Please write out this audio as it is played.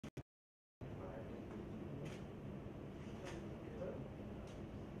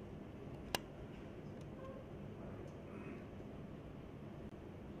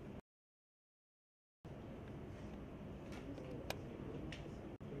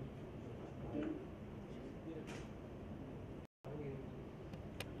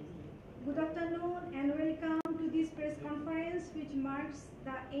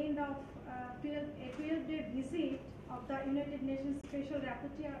of the United Nations Special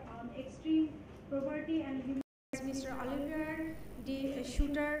Rapporteur on Extreme Poverty and Human Rights, Mr. Oliver D.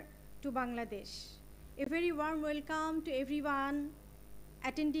 Shooter, to Bangladesh. A very warm welcome to everyone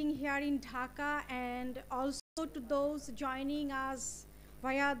attending here in Dhaka and also to those joining us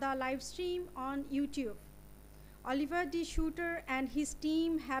via the live stream on YouTube. Oliver D. Shooter and his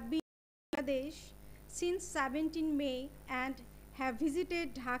team have been in Bangladesh since 17 May and have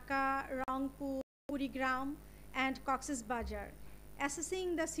visited Dhaka, Rangpur, Kurigram, and Cox's Bazar,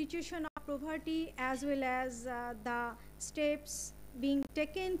 assessing the situation of poverty as well as the steps being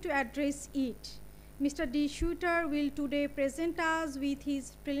taken to address it. Mr. D. Shooter will today present us with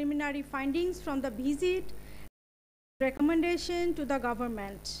his preliminary findings from the visit and recommendation to the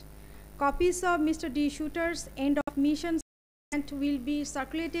government. Copies of Mr. D. Shooter's end of mission statement will be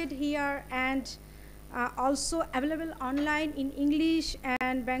circulated here and also available online in English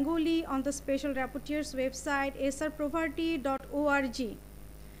and Bengali on the Special Rapporteur's website srpoverty.org.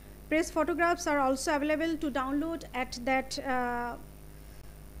 Press photographs are also available to download at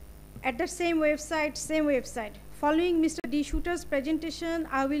the same website. Following Mr. D. Shooter's presentation,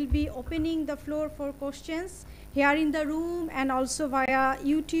 I will be opening the floor for questions here in the room and also via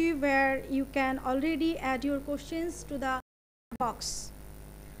YouTube, where you can already add your questions to the box.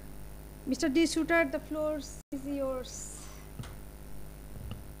 Mr. D. Shooter, the floor is yours.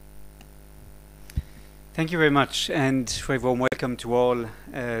 Thank you very much, and a very warm welcome to all.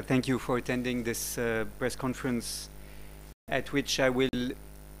 Thank you for attending this press conference, at which I will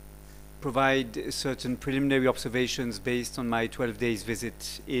provide certain preliminary observations based on my 12 days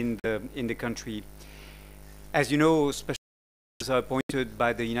visit in the country. As you know, special rapporteurs are appointed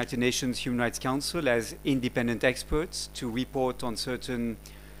by the United Nations Human Rights Council as independent experts to report on certain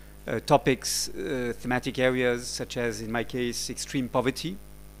topics, thematic areas, such as, in my case, extreme poverty.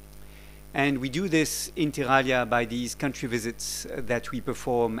 And we do this inter alia by these country visits that we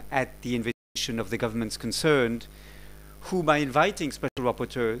perform at the invitation of the governments concerned, who, by inviting special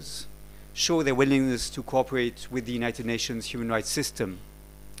rapporteurs, show their willingness to cooperate with the United Nations human rights system.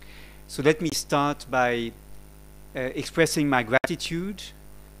 So let me start by expressing my gratitude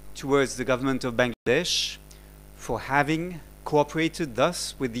towards the government of Bangladesh for having cooperated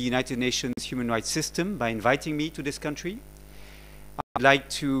thus with the United Nations human rights system by inviting me to this country. I'd like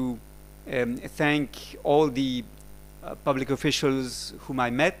to thank all the public officials whom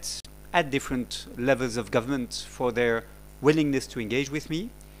I met at different levels of government for their willingness to engage with me.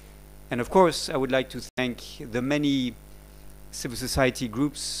 And of course, I would like to thank the many civil society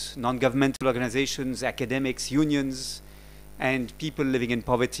groups, non-governmental organizations, academics, unions, and people living in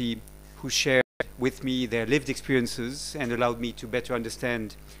poverty who shared with me their lived experiences and allowed me to better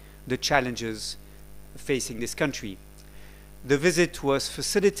understand the challenges facing this country. The visit was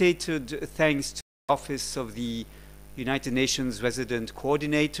facilitated thanks to the Office of the United Nations Resident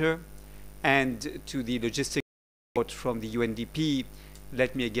Coordinator and to the logistics support from the UNDP.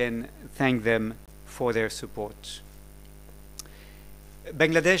 Let me again thank them for their support.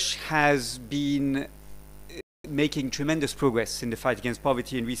 Bangladesh has been making tremendous progress in the fight against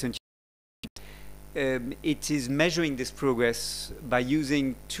poverty in recent years. It is measuring this progress by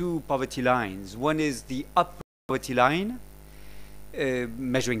using two poverty lines. One is the upper poverty line,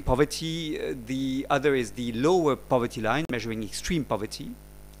 measuring poverty. The other is the lower poverty line, measuring extreme poverty.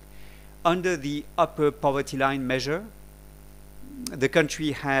 Under the upper poverty line measure, the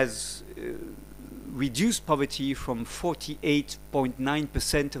country has reduced poverty from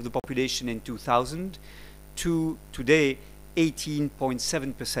 48.9% of the population in 2000 to today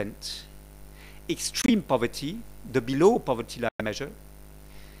 18.7%. Extreme poverty, the below poverty line measure,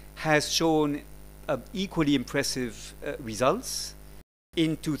 has shown equally impressive results.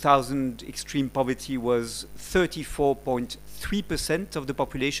 In 2000, extreme poverty was 34.3% of the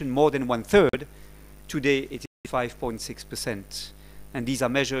population, more than one-third. Today, it is 5.6%. And these are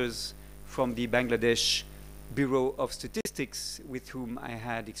measures from the Bangladesh Bureau of Statistics, with whom I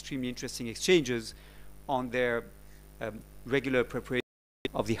had extremely interesting exchanges on their regular preparation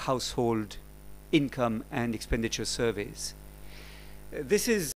of the household income and expenditure surveys. This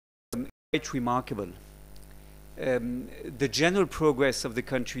is quite remarkable. The general progress of the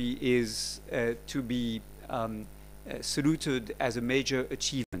country is to be saluted as a major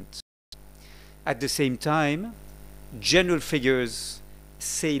achievement. At the same time, general figures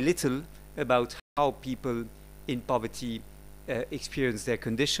say little about how people in poverty experience their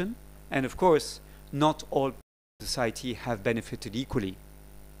condition, and of course, not all society have benefited equally.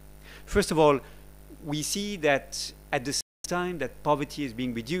 First of all, we see that at the same time that poverty is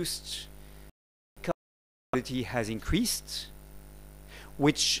being reduced, poverty has increased,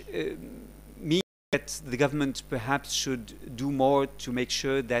 which means that the government perhaps should do more to make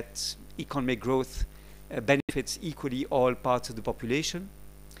sure that economic growth benefits equally all parts of the population.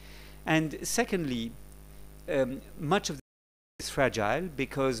 And secondly, much of this is fragile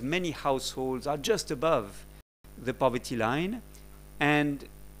because many households are just above the poverty line and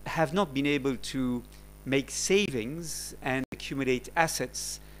have not been able to make savings and accumulate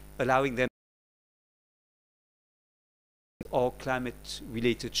assets, allowing them or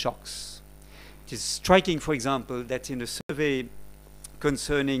climate-related shocks. It is striking, for example, that in a survey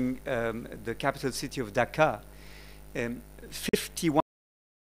concerning the capital city of Dhaka, 51%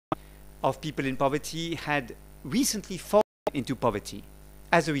 of people in poverty had recently fallen into poverty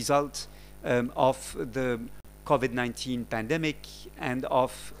as a result of the COVID-19 pandemic and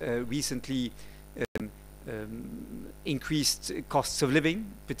of recently increased costs of living,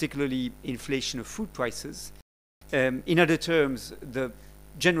 particularly inflation of food prices. In other terms, the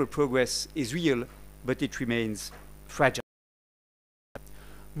general progress is real, but it remains fragile.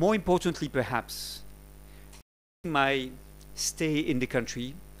 More importantly, perhaps, during my stay in the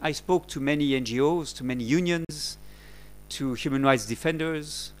country, I spoke to many NGOs, to many unions, to human rights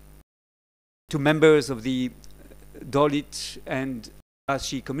defenders, to members of the Dalit and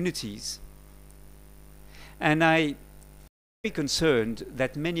Ashi communities. And I'm very concerned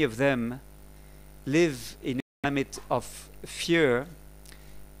that many of them live in a climate of fear.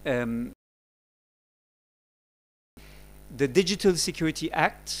 The Digital Security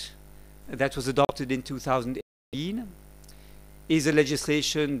Act that was adopted in 2018 is a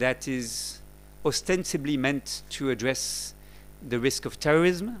legislation that is ostensibly meant to address the risk of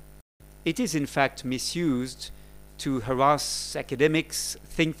terrorism. It is in fact misused to harass academics,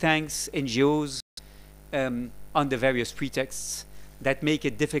 think tanks, NGOs, under various pretexts that make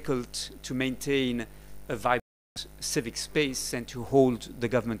it difficult to maintain a vibrant civic space and to hold the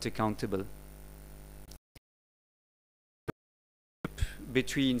government accountable.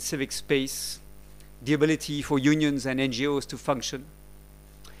 Between civic space, the ability for unions and NGOs to function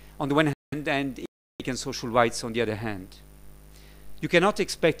on the one hand, and economic and social rights on the other hand. You cannot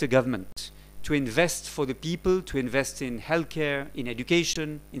expect a government to invest for the people, to invest in healthcare, in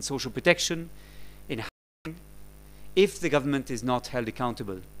education, in social protection, in housing, if the government is not held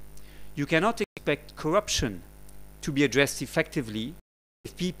accountable. You cannot expect corruption to be addressed effectively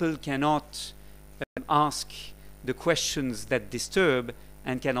if people cannot ask the questions that disturb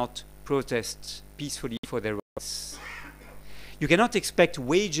and cannot protest peacefully for their rights. You cannot expect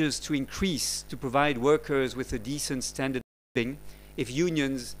wages to increase to provide workers with a decent standard of living if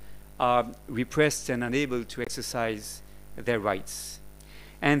unions are repressed and unable to exercise their rights.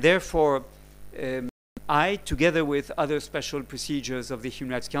 And therefore, I, together with other special procedures of the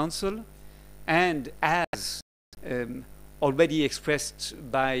Human Rights Council, and as already expressed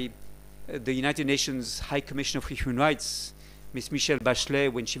by the United Nations High Commissioner for Human Rights, Ms. Michelle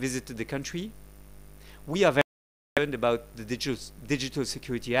Bachelet, when she visited the country, we are very concerned about the Digital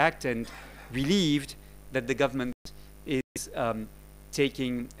Security Act and relieved that the government is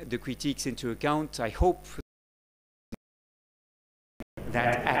taking the critiques into account. I hope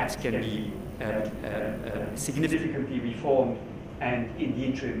that act can be significantly reformed and in the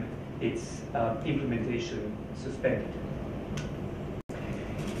interim its implementation suspended.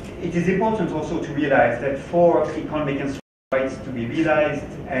 It is important also to realize that for economic and social rights to be realized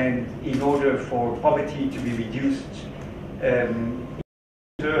and in order for poverty to be reduced,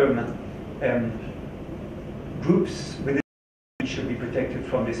 groups within should be protected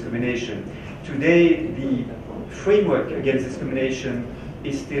from discrimination. Today, the framework against discrimination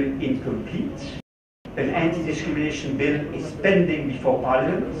is still incomplete. An anti-discrimination bill is pending before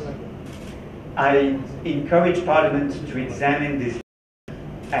Parliament. I encourage Parliament to examine this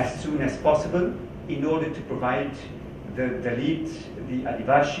as soon as possible in order to provide the Dalit, the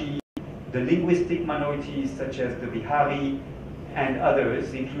Adivasi, the linguistic minorities such as the Bihari and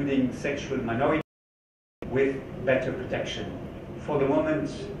others, including sexual minorities, with better protection. For the moment,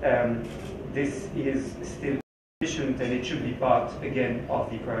 this is still insufficient and it should be part, again, of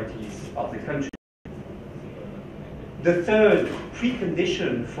the priorities of the country. The third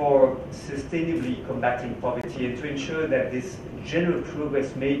precondition for sustainably combating poverty and to ensure that this general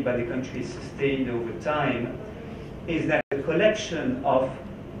progress made by the country is sustained over time is that the collection of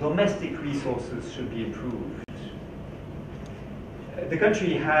domestic resources should be improved. The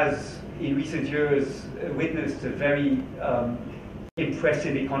country has, in recent years, witnessed a very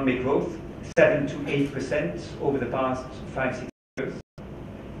impressive economic growth, 7 to 8% over the past 5-6 years.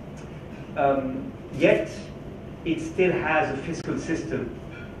 Yet, it still has a fiscal system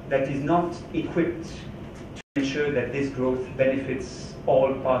that is not equipped to ensure that this growth benefits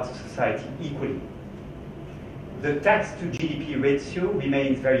all parts of society equally. the tax to GDP ratio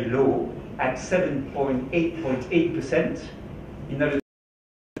remains very low at 7.8%. In other words,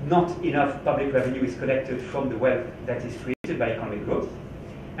 not enough public revenue is collected from the wealth that is created by economic growth.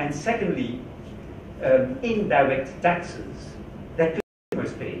 And secondly, indirect taxes that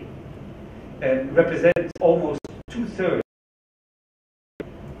consumers pay represent almost 2/3,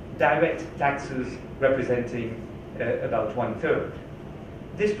 direct taxes representing about 1/3.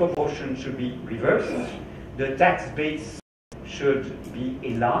 This proportion should be reversed. The tax base should be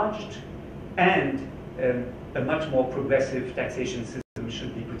enlarged, and a much more progressive taxation system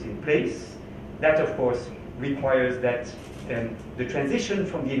should be put in place. That, of course, requires that the transition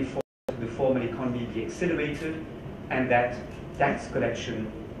from the informal to the formal economy be accelerated, and that tax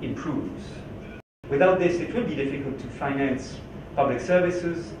collection improves. Without this, it will be difficult to finance public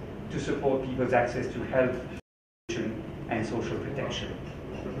services, to support people's access to health, education, and social protection.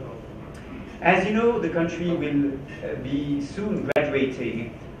 As you know, the country will be soon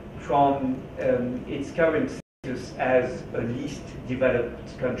graduating from its current status as a least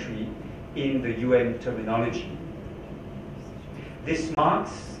developed country in the UN terminology. This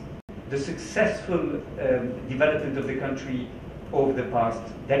marks the successful development of the country over the past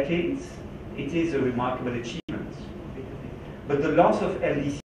decades. It is a remarkable achievement. But the loss of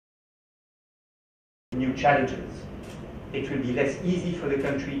LDC new challenges. It will be less easy for the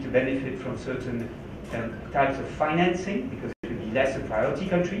country to benefit from certain types of financing because it will be less a priority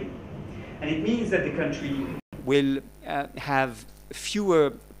country. And it means that the country will have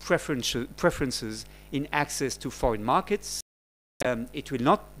fewer preferences in access to foreign markets. It will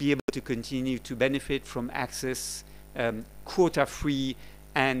not be able to continue to benefit from access quota-free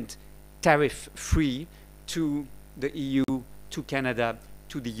and tariff-free to the EU, to Canada,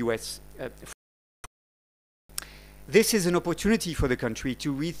 to the US. This is an opportunity for the country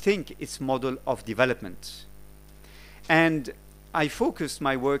to rethink its model of development. And I focused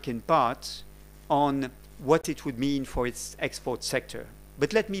my work in part on what it would mean for its export sector.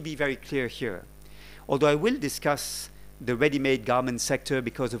 But let me be very clear here. Although I will discuss the ready-made garment sector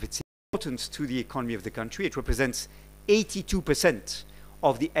because of its importance to the economy of the country, it represents 82%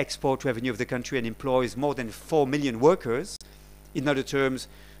 of the export revenue of the country and employs more than 4 million workers. In other terms,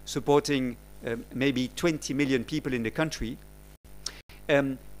 supporting maybe 20 million people in the country.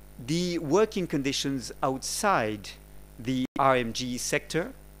 The working conditions outside the RMG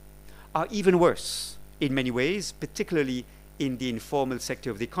sector are even worse in many ways, particularly in the informal sector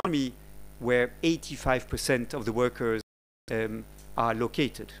of the economy, where 85% of the workers are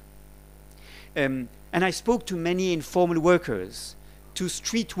located. And I spoke to many informal workers, to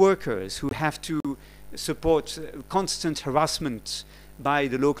street workers who have to support constant harassment by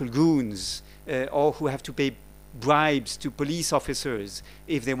the local goons, or who have to pay bribes to police officers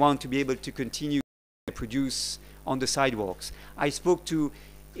if they want to be able to continue to produce on the sidewalks. I spoke to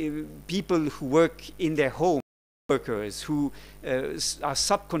people who work in their home, workers who are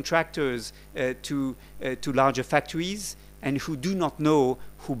subcontractors to larger factories and who do not know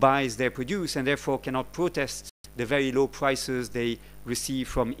who buys their produce and therefore cannot protest the very low prices they receive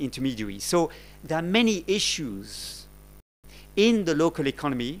from intermediaries. So there are many issues in the local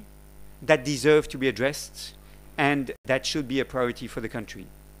economy that deserve to be addressed and that should be a priority for the country.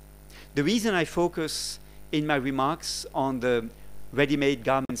 The reason I focus in my remarks on the ready-made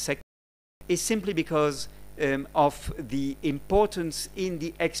garment sector is simply because of the importance in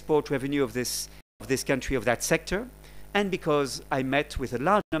the export revenue of this country, of that sector, and because I met with a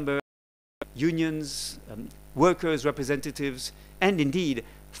large number of unions, workers' representatives, and indeed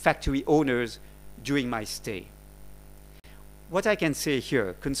factory owners during my stay. What I can say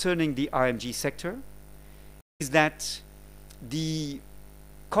here concerning the RMG sector is that the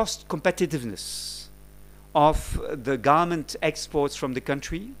cost competitiveness of the garment exports from the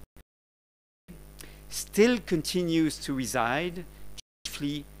country still continues to reside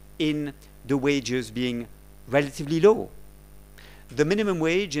chiefly in the wages being relatively low. The minimum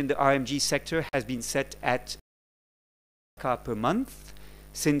wage in the RMG sector has been set at per month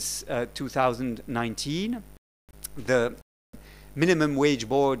since 2019. The Minimum Wage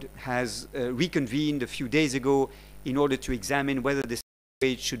Board has reconvened a few days ago in order to examine whether this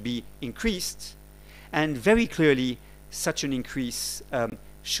wage should be increased, and very clearly such an increase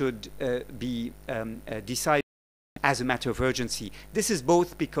should be decided as a matter of urgency. This is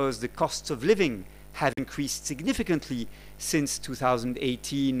both because the costs of living have increased significantly since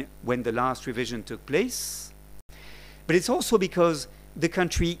 2018 when the last revision took place, but it's also because the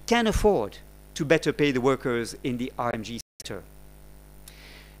country can afford to better pay the workers in the RMG sector.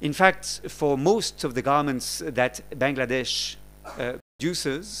 In fact, for most of the garments that Bangladesh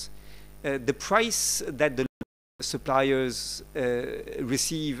produces, the price that the suppliers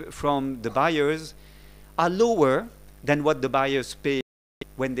receive from the buyers are lower than what the buyers pay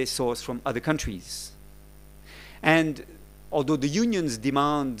when they source from other countries. And although the unions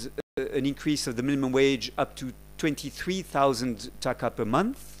demand an increase of the minimum wage up to 23,000 taka per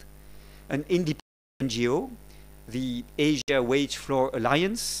month, an independent NGO, the Asia Wage Floor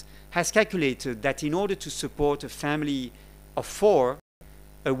Alliance, has calculated that in order to support a family of 4,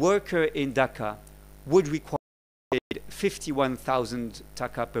 a worker in Dhaka would require 51,000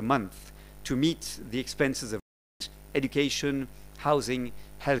 taka per month to meet the expenses of education, housing,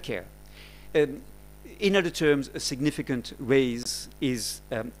 healthcare. In other terms, a significant raise is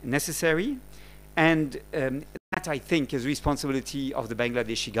necessary, and that, I think, is responsibility of the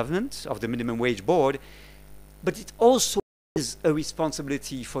Bangladeshi government, of the Minimum Wage Board, but it also is a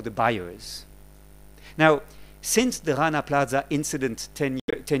responsibility for the buyers. Now, since the Rana Plaza incident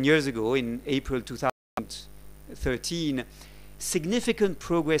 10 years ago, in April 2013, significant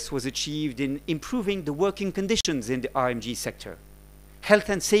progress was achieved in improving the working conditions in the RMG sector. Health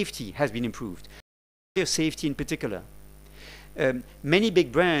and safety has been improved, fire safety in particular. Many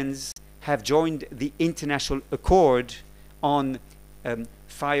big brands have joined the international accord on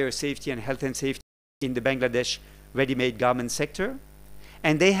fire safety and health and safety in the Bangladesh ready-made garment sector,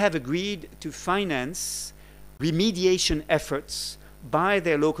 and they have agreed to finance remediation efforts by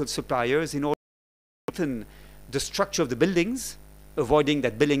their local suppliers in order to strengthen the structure of the buildings, avoiding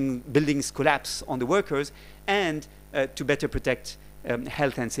that buildings collapse on the workers, and to better protect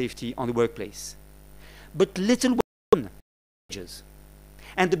health and safety on the workplace. But little was done.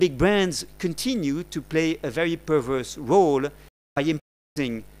 And the big brands continue to play a very perverse role by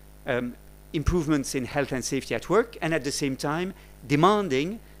imposing improvements in health and safety at work, and at the same time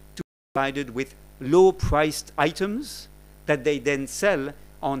demanding to be provided with low-priced items that they then sell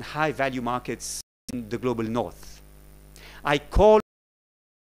on high-value markets in the global north. I call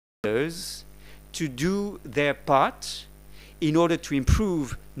others to do their part in order to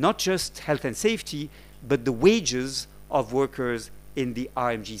improve not just health and safety, but the wages of workers in the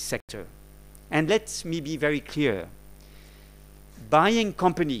RMG sector. And let me be very clear. Buying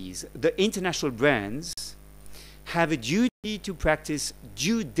companies, the international brands, have a duty to practice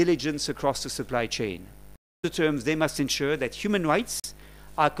due diligence across the supply chain. In other terms, they must ensure that human rights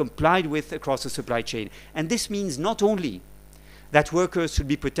are complied with across the supply chain. And this means not only that workers should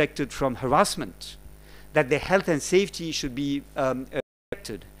be protected from harassment, that their health and safety should be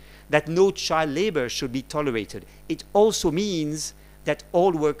protected, that no child labor should be tolerated. It also means that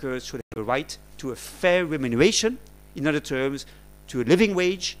all workers should have a right to a fair remuneration, in other terms, to a living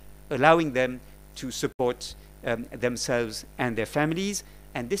wage, allowing them to support themselves and their families.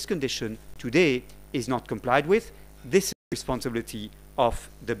 And this condition today is not complied with. This is the responsibility of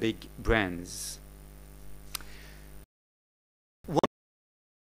the big brands. One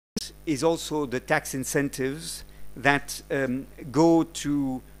is also the tax incentives that go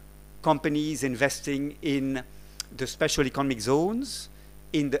to companies investing in the special economic zones,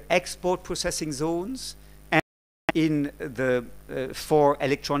 in the export processing zones, and in the 4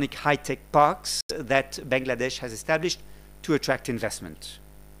 electronic high-tech parks that Bangladesh has established to attract investment.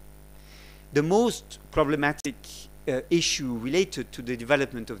 The most problematic issue related to the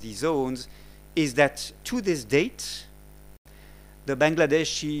development of these zones is that to this date, the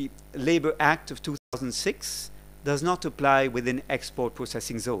Bangladeshi Labor Act of 2006 does not apply within export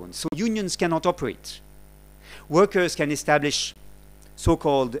processing zones. So unions cannot operate. Workers can establish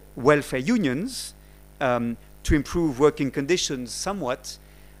so-called welfare unions to improve working conditions somewhat,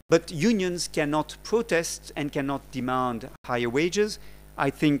 but unions cannot protest and cannot demand higher wages. I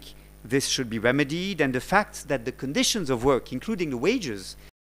think this should be remedied, and the fact that the conditions of work, including the wages,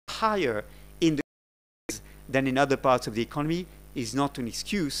 are higher in the than in other parts of the economy is not an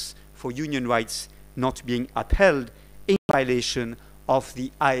excuse for union rights not being upheld in violation of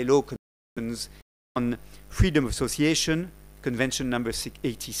the ILO conventions on freedom of association, Convention number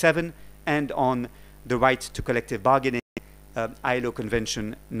 87, and on the right to collective bargaining, ILO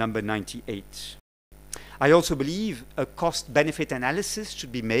Convention number 98. I also believe a cost-benefit analysis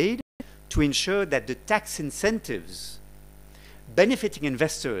should be made to ensure that the tax incentives benefiting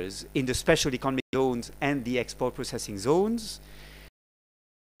investors in the special economic zones and the export processing zones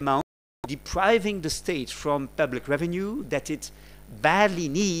amount depriving the state from public revenue that it badly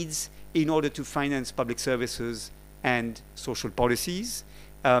needs in order to finance public services and social policies.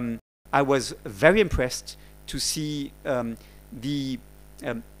 I was very impressed to see the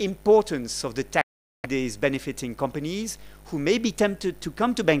importance of the tax holidays benefiting companies who may be tempted to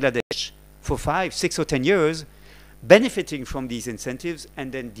come to Bangladesh for 5, 6, or 10 years, benefiting from these incentives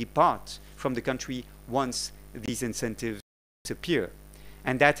and then depart from the country once these incentives disappear.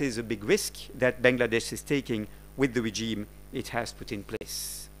 And that is a big risk that Bangladesh is taking with the regime it has put in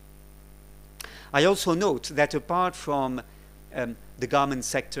place. I also note that apart from the garment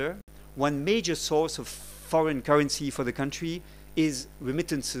sector, one major source of foreign currency for the country is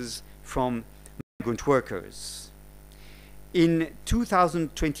remittances from migrant workers. In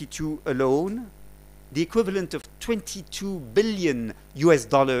 2022 alone, the equivalent of 22 billion US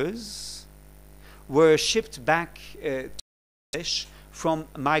dollars were shipped back to Bangladesh from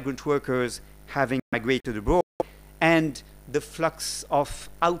migrant workers having migrated abroad, and the flux of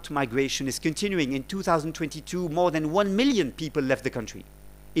out-migration is continuing. In 2022, more than 1 million people left the country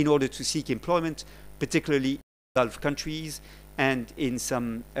in order to seek employment, particularly in Gulf countries and in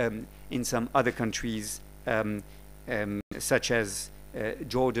some other countries such as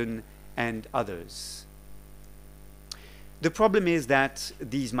Jordan and others. The problem is that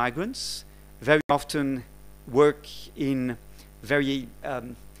these migrants very often work in very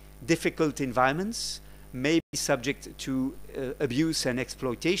difficult environments, may be subject to abuse and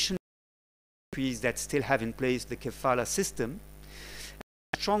exploitation. Countries that still have in place the kafala system,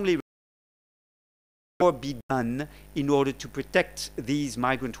 strongly more be done in order to protect these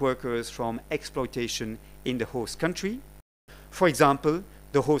migrant workers from exploitation in the host country. For example,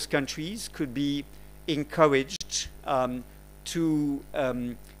 the host countries could be encouraged to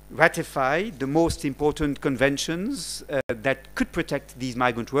ratify the most important conventions that could protect these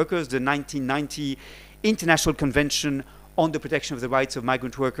migrant workers: the 1990 International Convention on the Protection of the Rights of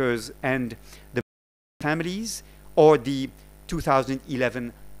Migrant Workers and the Families, or the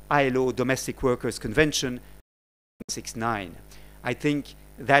 2011 ILO Domestic Workers Convention 69. I think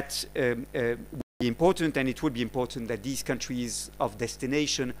that would be important, and it would be important that these countries of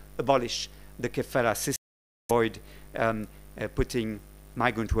destination abolish the kafala system to avoid putting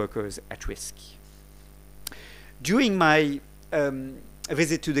migrant workers at risk. During my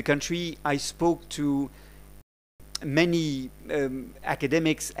visit to the country, I spoke to many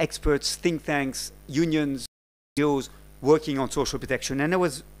academics, experts, think tanks, unions, NGOs working on social protection, and I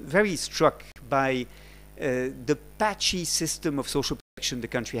was very struck by the patchy system of social protection the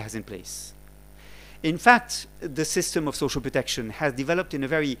country has in place. In fact, the system of social protection has developed in a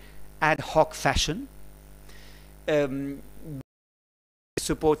very ad hoc fashion,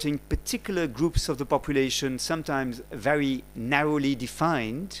 supporting particular groups of the population, sometimes very narrowly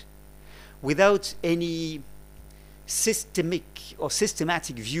defined, without any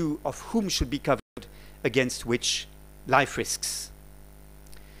systematic view of whom should be covered against which life risks.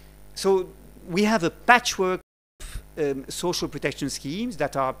 So we have a patchwork of social protection schemes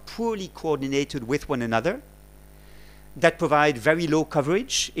that are poorly coordinated with one another, that provide very low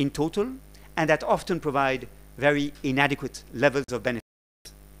coverage in total, and that often provide very inadequate levels of benefit.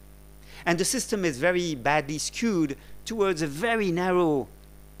 And the system is very badly skewed towards a very narrow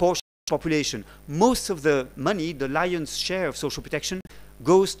portion of the population. Most of the money, the lion's share of social protection,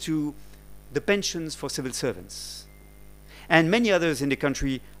 goes to the pensions for civil servants. And many others in the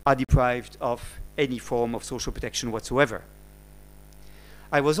country are deprived of any form of social protection whatsoever.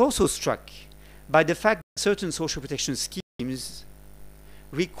 I was also struck by the fact that certain social protection schemes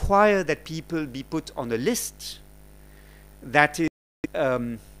require that people be put on a list that is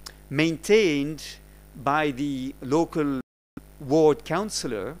maintained by the local ward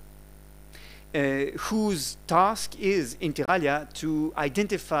councillor, whose task is, inter alia, to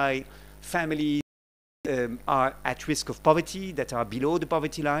identify families are at risk of poverty, that are below the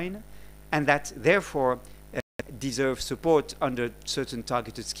poverty line, and that therefore deserve support under certain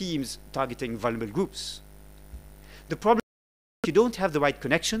targeted schemes targeting vulnerable groups. The problem is if you don't have the right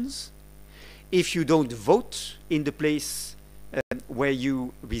connections, if you don't vote in the place where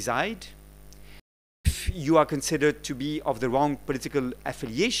you reside, if you are considered to be of the wrong political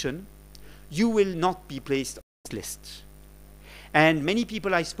affiliation, you will not be placed on this list. And many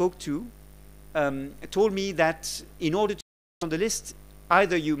people I spoke to told me that in order to be on the list,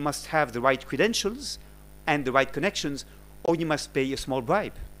 either you must have the right credentials and the right connections, or you must pay a small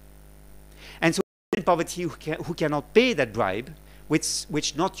bribe. And so in poverty who cannot pay that bribe,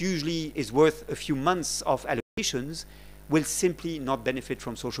 which not usually is worth a few months of allocations, will simply not benefit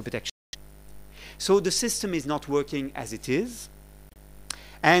from social protection. So the system is not working as it is,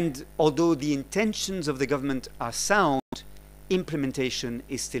 and although the intentions of the government are sound, implementation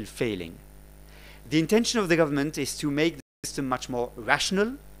is still failing. The intention of the government is to make the system much more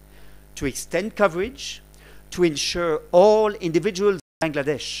rational, to extend coverage, to ensure all individuals in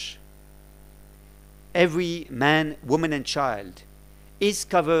Bangladesh, every man, woman and child, is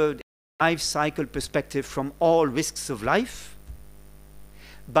covered in a life cycle perspective from all risks of life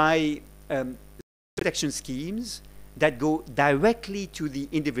by protection schemes that go directly to the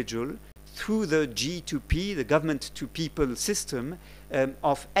individual through the G2P, the government to people system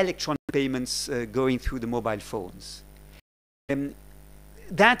of electronic payments going through the mobile phones.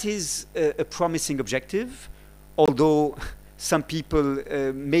 That is a promising objective, although some people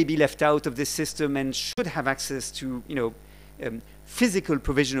may be left out of this system and should have access to, physical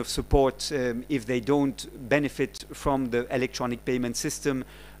provision of support if they don't benefit from the electronic payment system,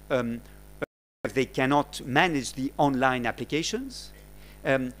 if they cannot manage the online applications.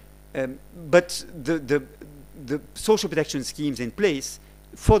 But the social protection schemes in place,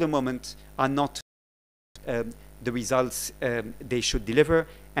 for the moment, are not the results they should deliver,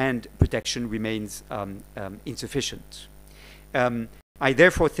 and protection remains insufficient. I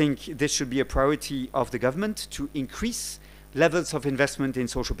therefore think this should be a priority of the government to increase levels of investment in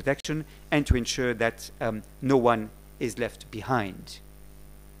social protection and to ensure that no one is left behind.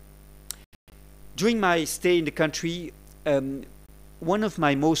 During my stay in the country, one of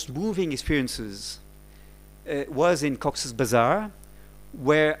my most moving experiences was in Cox's Bazar,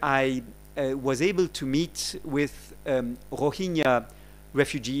 where I was able to meet with Rohingya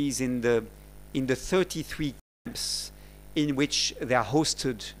refugees in the 33 camps in which they are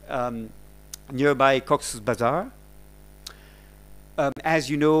hosted nearby Cox's Bazar. As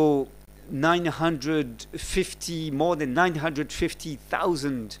you know, more than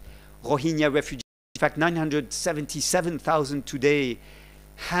 950,000 Rohingya refugees, in fact 977,000 today,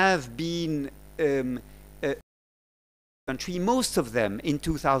 have been country, most of them in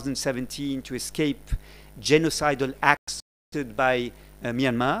 2017, to escape genocidal acts committed by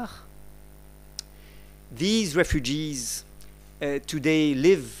Myanmar. These refugees today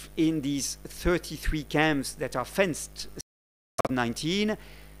live in these 33 camps that are fenced. 2019,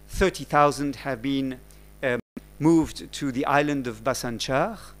 30,000 have been moved to the island of Bhasan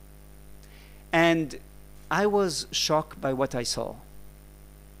Char, and I was shocked by what I saw.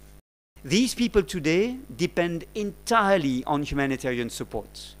 These people today depend entirely on humanitarian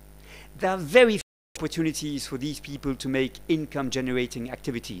support. There are very few opportunities for these people to make income-generating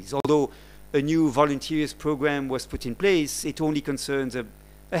activities. Although a new volunteers program was put in place, it only concerns a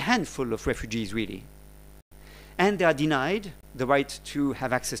handful of refugees, really. And they are denied the right to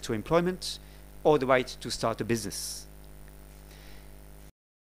have access to employment or the right to start a business.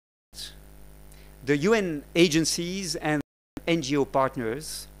 The UN agencies and NGO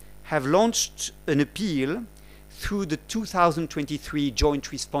partners have launched an appeal through the 2023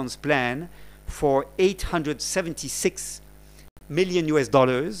 Joint Response Plan for $876 million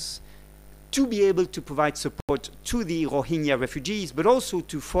to be able to provide support to the Rohingya refugees, but also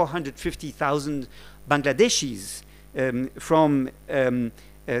to 450,000 Bangladeshis from the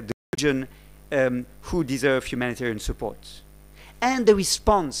region who deserve humanitarian support. And the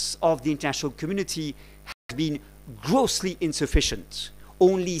response of the international community has been grossly insufficient.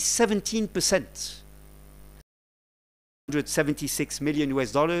 Only 17%, $176 million,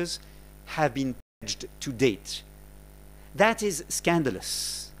 have been pledged to date. That is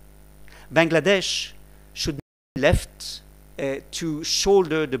scandalous. Bangladesh should not be left to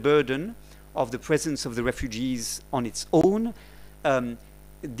shoulder the burden of the presence of the refugees on its own.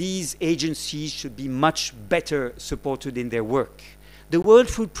 These agencies should be much better supported in their work. The World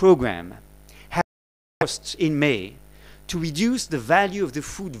Food Programme has been forced in May to reduce the value of the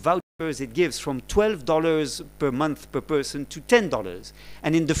food vouchers it gives from $12 per month per person to $10.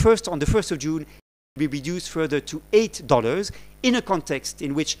 And on the 1st of June, it will be reduced further to $8 in a context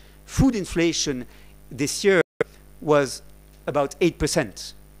in which food inflation this year was about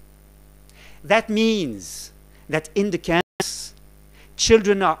 8%. That means that in the camps,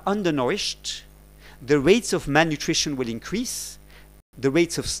 children are undernourished, the rates of malnutrition will increase, the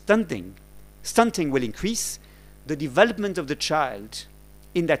rates of stunting will increase, the development of the child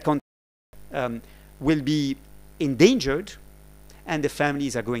in that context will be endangered, and the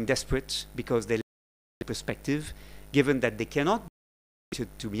families are growing desperate because they lack perspective, given that they cannot be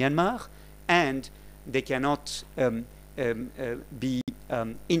to Myanmar and they cannot be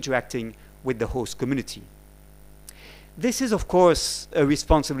interacting with the host community. This is, of course, a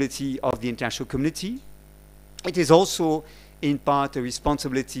responsibility of the international community. It is also, in part, a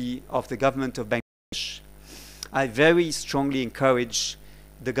responsibility of the government of Bangladesh. I very strongly encourage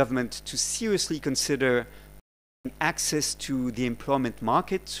the government to seriously consider access to the employment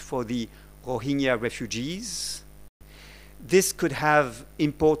market for the Rohingya refugees. This could have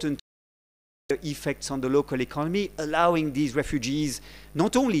important effects on the local economy, allowing these refugees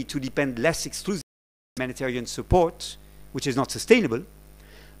not only to depend less exclusively on humanitarian support, which is not sustainable,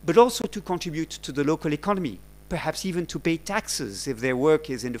 but also to contribute to the local economy, perhaps even to pay taxes if their work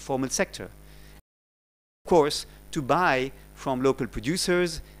is in the formal sector. course, to buy from local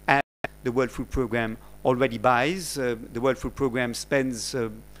producers, as the World Food Programme already buys. The World Food Programme spends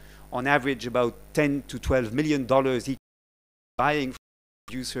on average about $10 to $12 million each buying from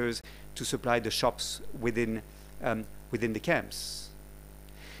producers to supply the shops within the camps.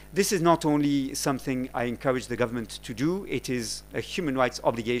 This is not only something I encourage the government to do, it is a human rights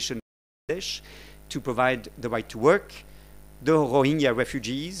obligation to provide the right to work. The Rohingya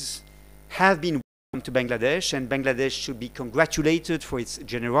refugees have been welcomed to Bangladesh, and Bangladesh should be congratulated for its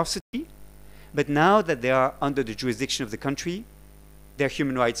generosity. But now that they are under the jurisdiction of the country, their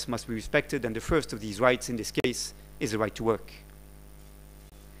human rights must be respected, and the first of these rights in this case is the right to work.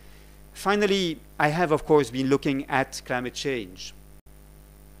 Finally, I have, of course, been looking at climate change.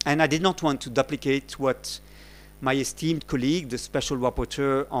 And I did not want to duplicate what my esteemed colleague, the Special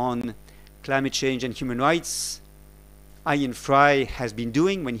Rapporteur on Climate Change and Human Rights, Ian Fry, has been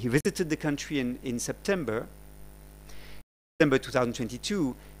doing when he visited the country in September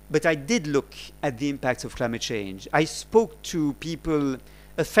 2022. But I did look at the impacts of climate change. I spoke to people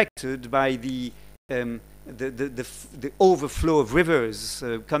affected by the overflow of rivers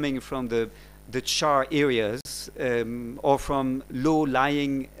coming from the Char areas or from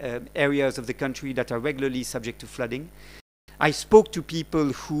low-lying areas of the country that are regularly subject to flooding. I spoke to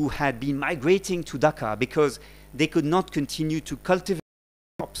people who had been migrating to Dhaka because they could not continue to cultivate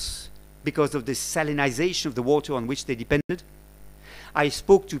crops because of the salinization of the water on which they depended. I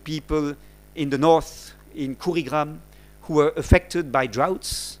spoke to people in the north, in Kurigram, who were affected by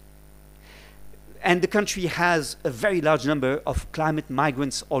droughts. And the country has a very large number of climate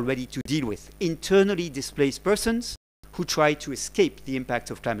migrants already to deal with, internally displaced persons who try to escape the impact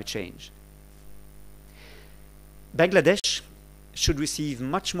of climate change. Bangladesh should receive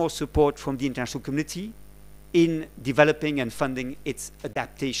much more support from the international community in developing and funding its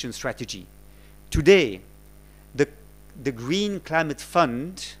adaptation strategy. Today, the Green Climate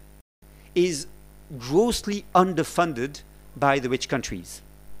Fund is grossly underfunded by the rich countries.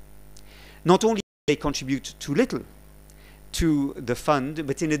 Not only they contribute too little to the fund,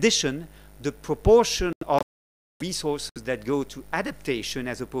 but in addition, the proportion of resources that go to adaptation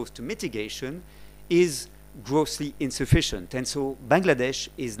as opposed to mitigation is grossly insufficient. And so Bangladesh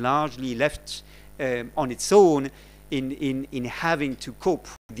is largely left on its own in having to cope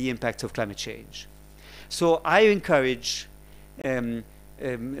with the impact of climate change. So I encourage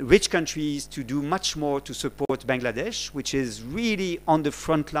rich countries to do much more to support Bangladesh, which is really on the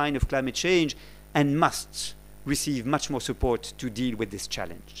front line of climate change and must receive much more support to deal with this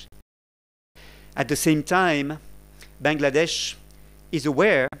challenge. At the same time, Bangladesh is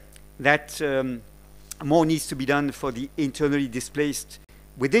aware that more needs to be done for the internally displaced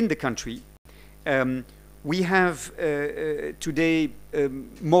within the country. We have today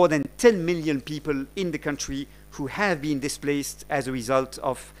more than 10 million people in the country who have been displaced as a result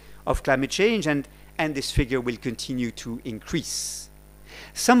of climate change, and this figure will continue to increase.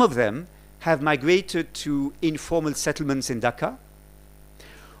 Some of them have migrated to informal settlements in Dhaka.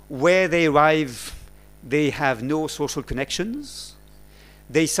 Where they arrive, they have no social connections.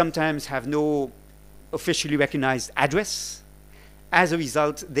 They sometimes have no officially recognized address. As a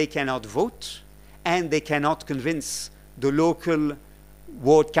result, they cannot vote, and they cannot convince the local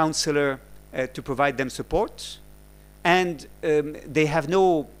ward councillor to provide them support. And they have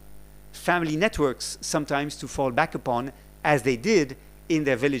no family networks sometimes to fall back upon, as they did in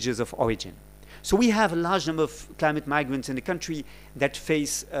their villages of origin. So we have a large number of climate migrants in the country that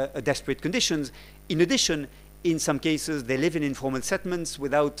face desperate conditions. In addition, in some cases, they live in informal settlements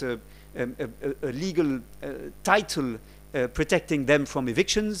without a legal title protecting them from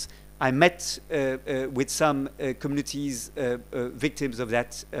evictions. I met with some communities victims of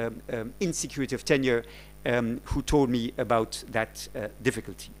that insecurity of tenure who told me about that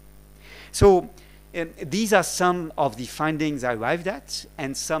difficulty. So these are some of the findings I arrived at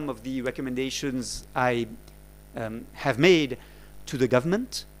and some of the recommendations I have made to the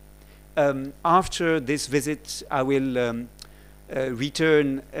government. After this visit, I will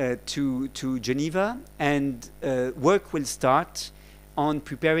return to Geneva, and work will start on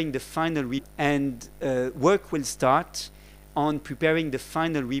preparing the final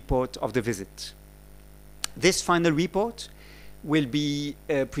report of the visit. This final report will be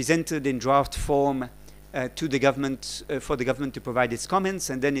presented in draft form to the government for the government to provide its comments,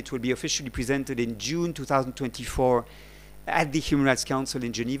 and then it will be officially presented in June 2024 at the Human Rights Council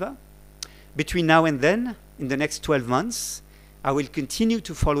in Geneva. Between now and then, in the next 12 months, I will continue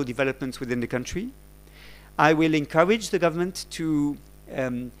to follow developments within the country. I will encourage the government to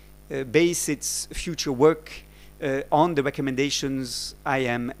base its future work on the recommendations I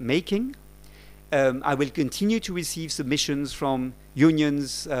am making. I will continue to receive submissions from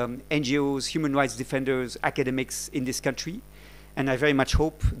unions, NGOs, human rights defenders, academics in this country. And I very much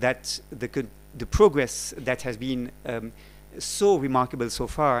hope that the progress that has been so remarkable so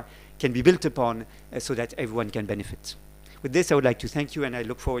far can be built upon so that everyone can benefit. With this, I would like to thank you, and I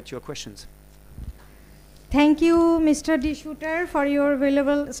look forward to your questions. Thank you, Mr. De Schutter, for your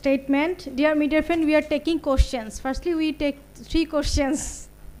valuable statement. Dear media friend, we are taking questions. Firstly, we take 3 questions.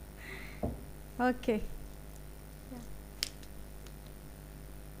 Okay. Yeah.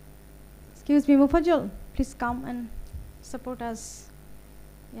 Excuse me, Mufajol, please come and support us.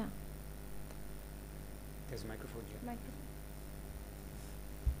 Yeah. There's a microphone here.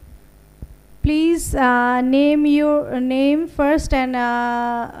 Please name your name first and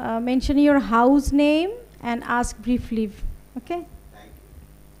mention your house name and ask briefly. Okay? Thank you.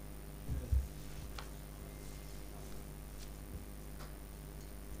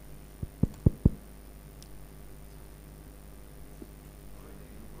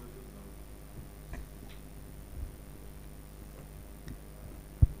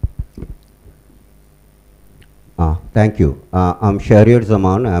 Thank you. I'm Shahriar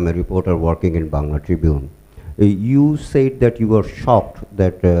Zaman. I'm a reporter working in Bangla Tribune. You said that you were shocked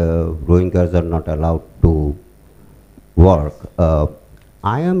that Rohingyas are not allowed to work.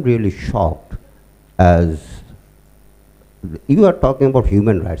 I am really shocked, as you are talking about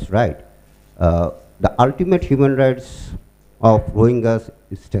human rights, right? The ultimate human rights of Rohingyas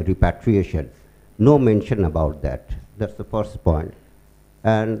is the repatriation. No mention about that. That's the first point.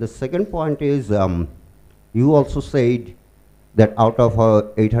 And the second point is, you also said that out of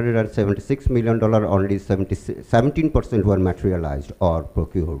 $876 million, only 17% were materialized or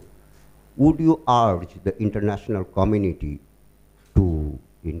procured. Would you urge the international community to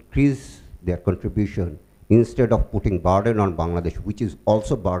increase their contribution instead of putting burden on Bangladesh, which is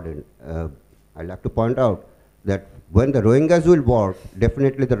also burden? I'd like to point out that when the Rohingyas will work,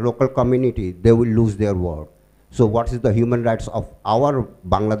 definitely the local community, they will lose their work. So what is the human rights of our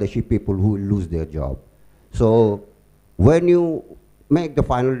Bangladeshi people who will lose their job? So when you make the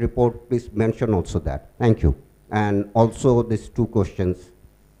final report, please mention also that. Thank you. And also these 2 questions,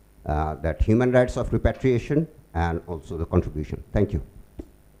 that human rights of repatriation and also the contribution. Thank you.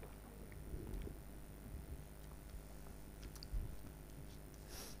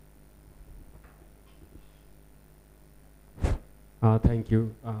 Thank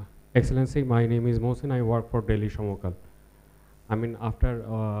you. Excellency, my name is Mohsin. I work for Delhi Shamokal. I mean, after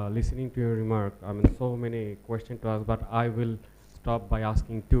listening to your remark, I mean, so many questions to ask, but I will stop by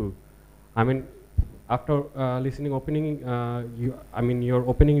asking 2. I mean, after listening your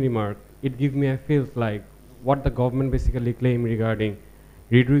opening remark, it gives me a feel like what the government basically claim regarding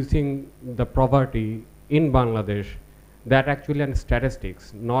reducing the poverty in Bangladesh, that actually in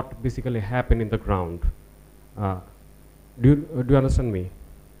statistics, not basically happen in the ground. Do you understand me?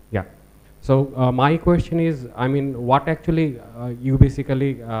 Yeah. So my question is, I mean, what actually you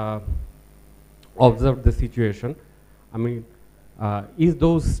basically observed the situation? I mean, is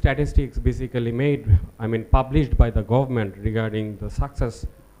those statistics basically made, I mean, published by the government regarding the success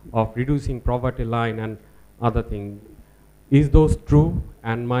of reducing poverty line and other things? Is those true?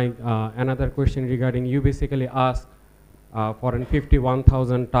 And my another question regarding, you basically asked for an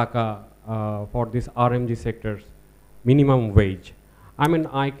 51,000 taka for this RMG sectors minimum wage. I mean,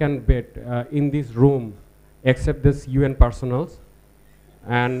 I can bet in this room, except this UN personals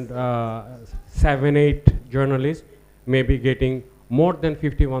and 7-8 journalists may be getting more than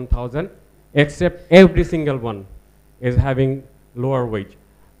 51,000, except every single one is having lower wage.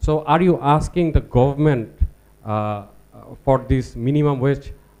 So are you asking the government for this minimum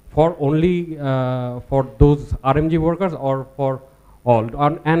wage for only for those RMG workers or for all?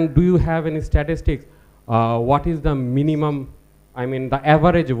 And do you have any statistics? What is the minimum, I mean, the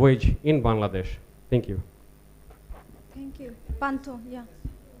average wage in Bangladesh? Thank you. Thank you. Panto, yeah.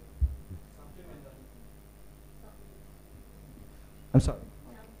 I'm sorry.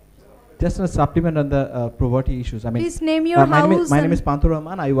 Just a supplement on the poverty issues. I mean, please name your house. My name is Panto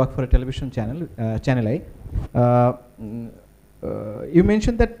Rahman. I work for a television channel, Channel A. You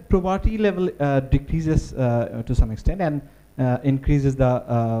mentioned that poverty level decreases to some extent and increases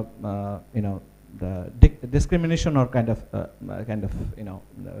the the discrimination or kind of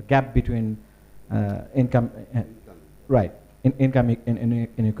gap between income, right, income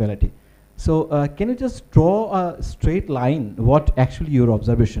inequality. So can you just draw a straight line? What actually your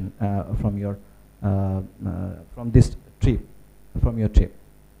observation from your from this trip, from your trip?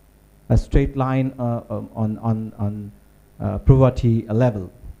 A straight line on poverty level,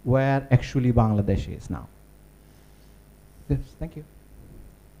 where actually Bangladesh is now. Yes, thank you.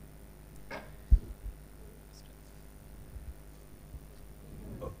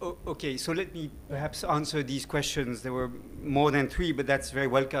 Okay, so let me perhaps answer these questions. There were more than 3, but that's very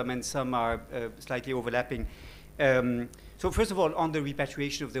welcome, and some are slightly overlapping. So first of all, on the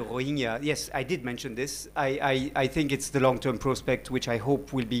repatriation of the Rohingya, yes, I did mention this. I think it's the long-term prospect, which I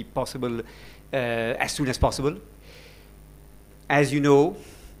hope will be possible as soon as possible. As you know,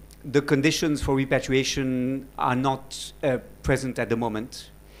 the conditions for repatriation are not present at the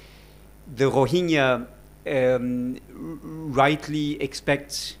moment. The Rohingya rightly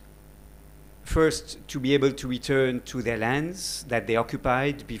expect first to be able to return to their lands that they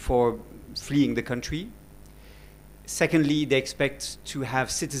occupied before fleeing the country. Secondly, they expect to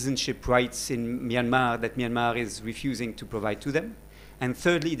have citizenship rights in Myanmar that Myanmar is refusing to provide to them. And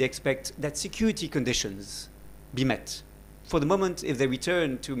thirdly, they expect that security conditions be met. For the moment, if they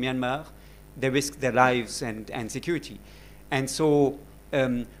return to Myanmar, they risk their lives and security. And so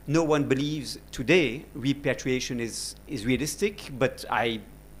no one believes today repatriation is realistic, but I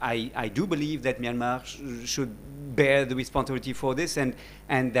do believe that Myanmar should bear the responsibility for this, and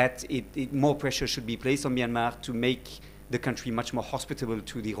that more pressure should be placed on Myanmar to make the country much more hospitable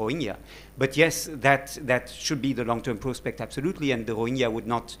to the Rohingya. But yes, that should be the long-term prospect, absolutely, and the Rohingya would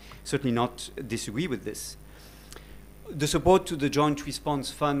certainly not disagree with this. The support to the Joint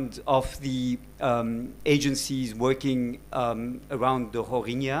Response Fund of the agencies working around the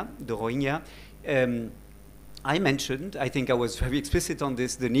Rohingya, I mentioned, I think I was very explicit on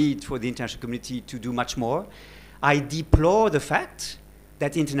this, the need for the international community to do much more. I deplore the fact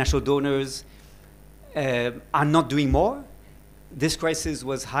that international donors are not doing more. This crisis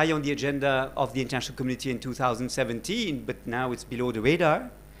was high on the agenda of the international community in 2017, but now it's below the radar.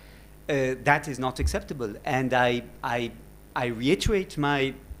 That is not acceptable. And I reiterate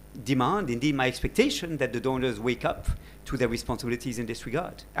my demand, indeed my expectation, that the donors wake up to their responsibilities in this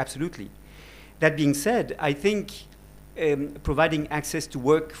regard. Absolutely. That being said, I think providing access to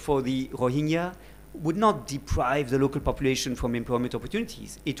work for the Rohingya would not deprive the local population from employment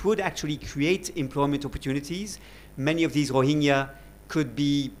opportunities. It would actually create employment opportunities. Many of these Rohingya could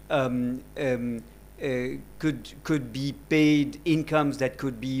be paid incomes that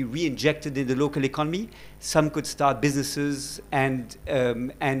could be re-injected in the local economy. Some could start businesses and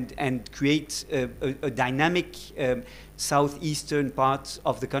create a dynamic southeastern part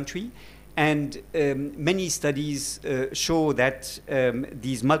of the country. And many studies show that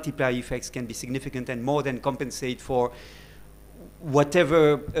these multiplier effects can be significant and more than compensate for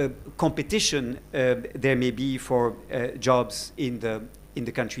whatever competition there may be for jobs in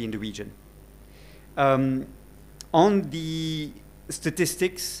the country, in the region. On the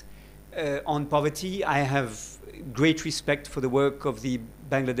statistics on poverty, I have great respect for the work of the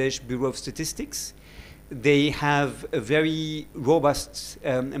Bangladesh Bureau of Statistics. They have a very robust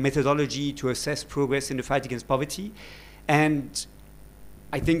methodology to assess progress in the fight against poverty. And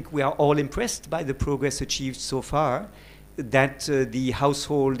I think we are all impressed by the progress achieved so far, that the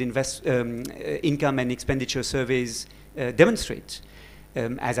household income and expenditure surveys demonstrate.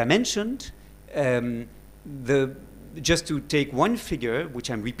 As I mentioned, just to take one figure,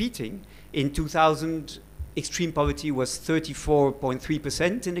 which I'm repeating, in 2000, extreme poverty was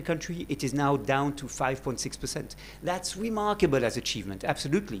 34.3% in the country. It is now down to 5.6%. That's remarkable as achievement,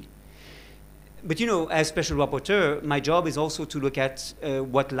 absolutely. But you know, as Special Rapporteur, my job is also to look at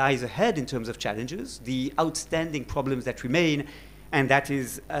what lies ahead in terms of challenges, the outstanding problems that remain, and that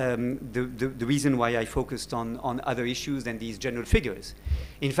is the reason why I focused on other issues than these general figures.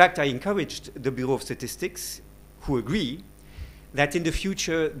 In fact, I encouraged the Bureau of Statistics, who agree, that in the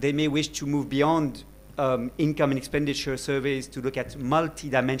future they may wish to move beyond income and expenditure surveys to look at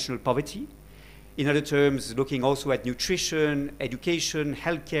multidimensional poverty. In other terms, looking also at nutrition, education,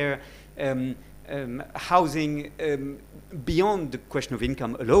 healthcare, housing, beyond the question of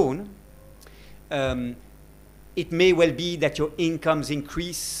income alone. It may well be that your incomes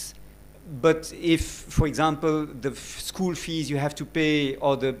increase, but if, for example, the school fees you have to pay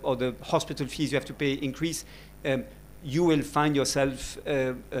or the hospital fees you have to pay increase, you will find yourself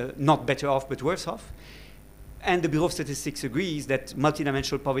not better off but worse off. And the Bureau of Statistics agrees that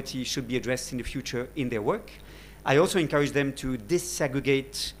multidimensional poverty should be addressed in the future in their work. I also encourage them to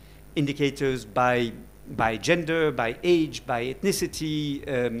disaggregate indicators by gender, by age, by ethnicity,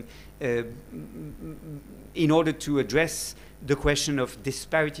 in order to address the question of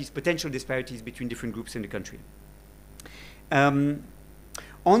disparities, potential disparities between different groups in the country. On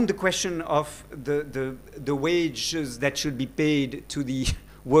the question of the wages that should be paid to the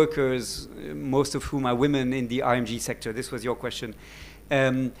workers, most of whom are women in the RMG sector, this was your question.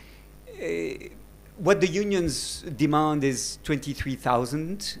 What the unions demand is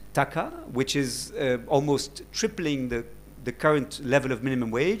 23,000 taka, which is almost tripling the current level of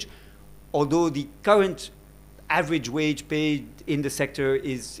minimum wage, although the current average wage paid in the sector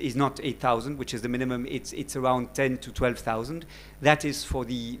is not 8,000, which is the minimum. It's around 10 to 12,000. That is for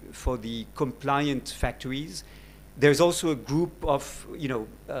the compliant factories. There's also a group of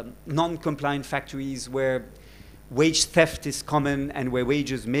non-compliant factories where wage theft is common and where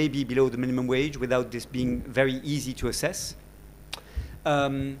wages may be below the minimum wage without this being very easy to assess.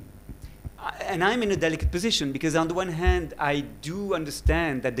 And I'm in a delicate position because on the one hand, I do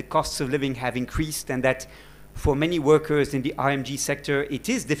understand that the costs of living have increased and that for many workers in the RMG sector, it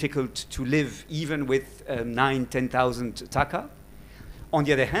is difficult to live even with 9,000, 10,000 taka. On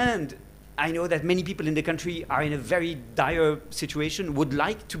the other hand, I know that many people in the country are in a very dire situation, would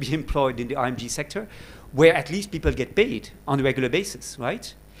like to be employed in the RMG sector, where at least people get paid on a regular basis,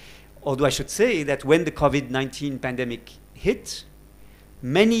 right? Although I should say that when the COVID-19 pandemic hit,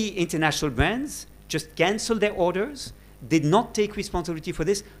 many international brands just canceled their orders, did not take responsibility for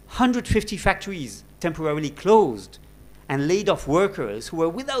this. 150 factories temporarily closed and laid off workers who were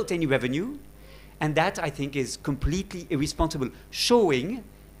without any revenue. And that, I think, is completely irresponsible, showing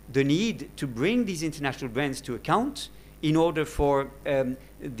the need to bring these international brands to account in order for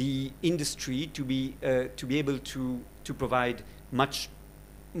the industry to be able to provide much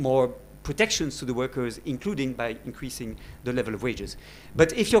more protections to the workers, including by increasing the level of wages.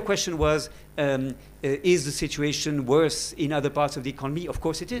 But if your question was, is the situation worse in other parts of the economy? Of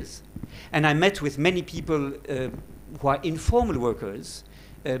course it is. And I met with many people who are informal workers,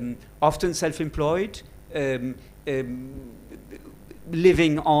 often self-employed,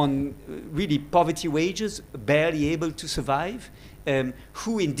 living on really poverty wages, barely able to survive,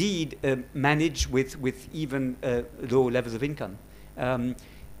 who indeed manage with even low levels of income.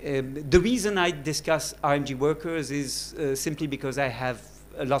 The reason I discuss RMG workers is simply because I have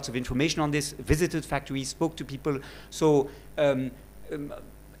lots of information on this, visited factories, spoke to people. So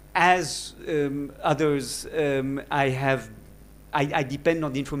as others, I depend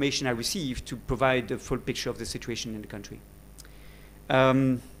on the information I receive to provide a full picture of the situation in the country.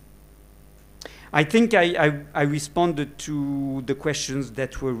 I think I responded to the questions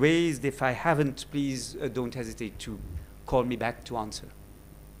that were raised. If I haven't, please don't hesitate to call me back to answer.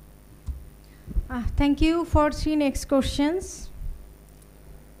 Thank you for 3 next questions.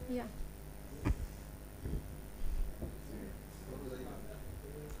 Yeah.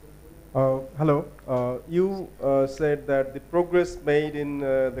 Hello. You said that the progress made in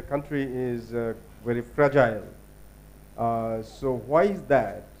the country is very fragile. So why is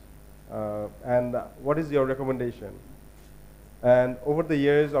that? And what is your recommendation? And over the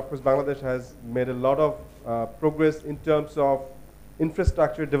years, of course, Bangladesh has made a lot of progress in terms of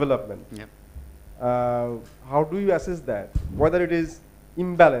infrastructure development. Yep. How do you assess that? Whether it is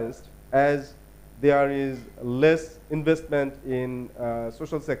imbalanced as there is less investment in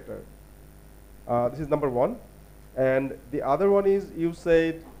social sector. This is number one. And the other one is you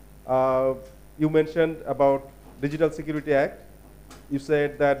said, you mentioned about Digital Security Act. You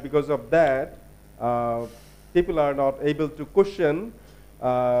said that because of that, people are not able to question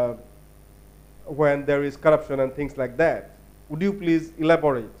when there is corruption and things like that. Would you please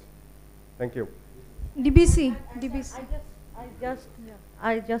elaborate? Thank you. DBC.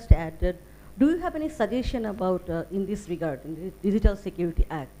 I just added, do you have any suggestion about, in this regard, in the Digital Security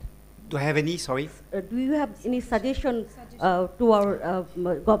Act? Do I have any, sorry? Do you have any suggestion to our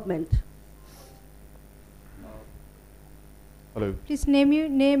government? Hello. Please name your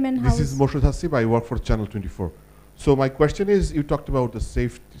name and house. This is Moshe Hassib. I work for Channel 24. So my question is, you talked about the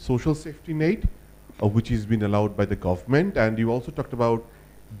social safety net, which has been allowed by the government, and you also talked about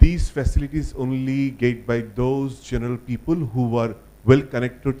these facilities only get by those general people who are well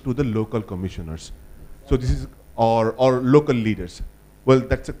connected to the local commissioners. So this is or local leaders. Well,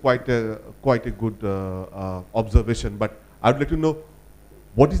 that's quite a good observation. But I'd like to know,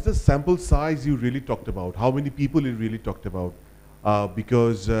 what is the sample size you really talked about? How many people you really talked about?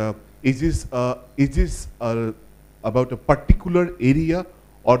 Because is this about a particular area,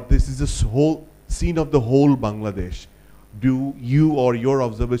 or this is a whole scene of the whole Bangladesh? Do you or your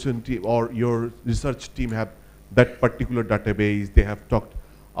observation team or your research team have that particular database? They have talked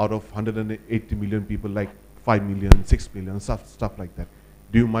out of 180 million people, like 5 million, 6 million, stuff like that.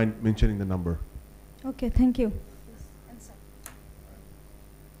 Do you mind mentioning the number? Okay, thank you.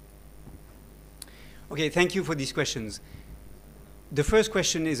 Okay, thank you for these questions. The first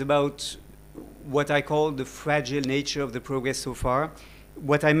question is about what I call the fragile nature of the progress so far.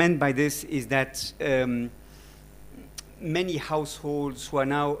 What I meant by this is that many households who are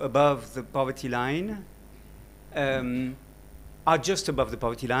now above the poverty line are just above the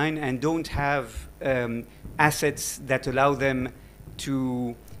poverty line and don't have assets that allow them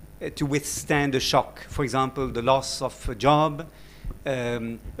to withstand a shock. For example, the loss of a job,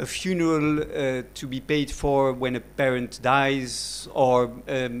 a funeral to be paid for when a parent dies, or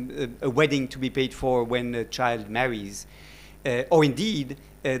a wedding to be paid for when a child marries, or indeed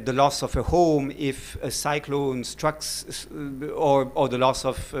the loss of a home if a cyclone strikes, or the loss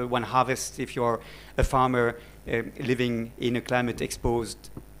of one harvest if you're a farmer living in a climate-exposed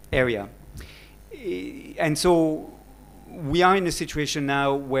area. And so we are in a situation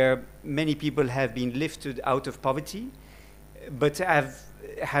now where many people have been lifted out of poverty, but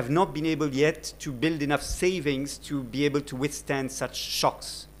have not been able yet to build enough savings to be able to withstand such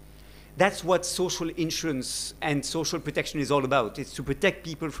shocks. That's what social insurance and social protection is all about. It's to protect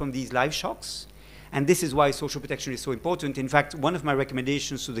people from these life shocks, and this is why social protection is so important. In fact, one of my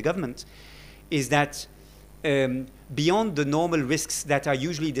recommendations to the government is that beyond the normal risks that are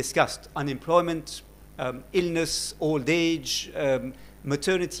usually discussed, unemployment, illness, old age,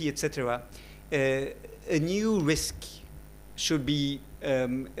 maternity, etc., a new risk should be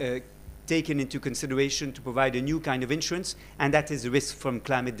taken into consideration to provide a new kind of insurance, and that is the risk from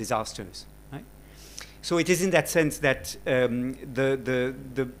climate disasters. Right? So it is in that sense that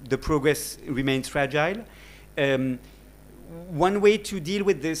the progress remains fragile. One way to deal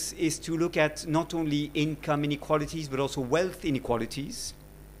with this is to look at not only income inequalities, but also wealth inequalities,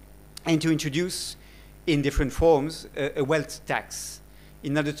 and to introduce in different forms a wealth tax.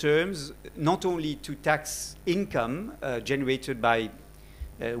 In other terms, not only to tax income generated by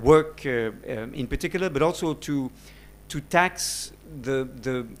work in particular, but also to tax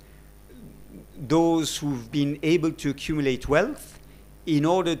those who've been able to accumulate wealth in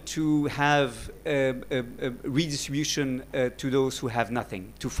order to have a redistribution to those who have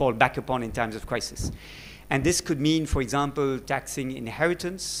nothing to fall back upon in times of crisis. And this could mean, for example, taxing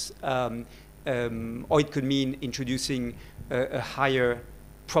inheritance, or it could mean introducing a higher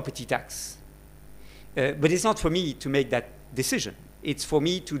property tax. But it's not for me to make that decision. It's for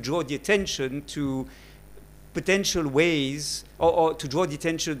me to draw the attention to potential ways, or to draw the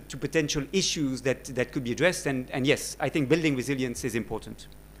attention to potential issues that could be addressed. And yes, I think building resilience is important.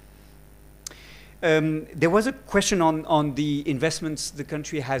 There was a question on the investments the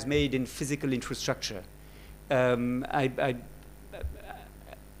country has made in physical infrastructure. I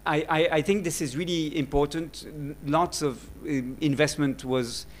think this is really important. Lots of investment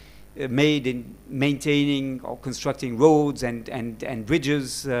was made in maintaining or constructing roads and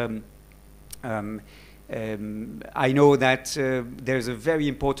bridges. I know that there's a very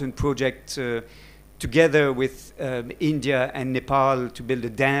important project together with India and Nepal to build a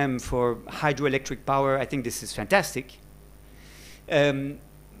dam for hydroelectric power. I think this is fantastic.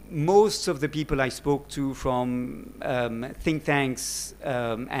 Most of the people I spoke to from think tanks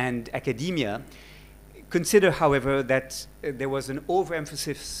and academia consider, however, that there was an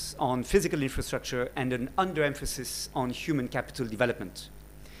overemphasis on physical infrastructure and an underemphasis on human capital development.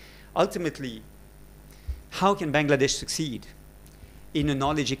 Ultimately, how can Bangladesh succeed in a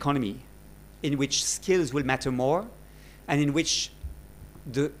knowledge economy in which skills will matter more, and in which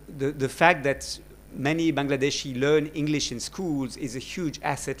the fact that many Bangladeshi learn English in schools is a huge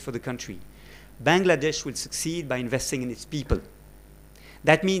asset for the country? Bangladesh will succeed by investing in its people.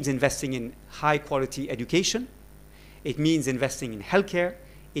 That means investing in high quality education. It means investing in healthcare.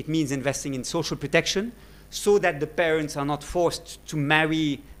 It means investing in social protection, so that the parents are not forced to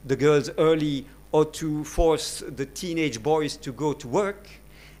marry the girls early or to force the teenage boys to go to work.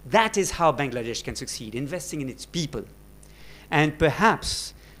 That is how Bangladesh can succeed, investing in its people. And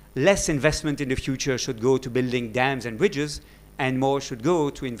perhaps less investment in the future should go to building dams and bridges, and more should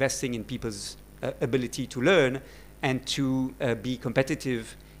go to investing in people's ability to learn and to be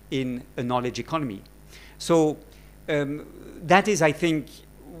competitive in a knowledge economy. So that is, I think,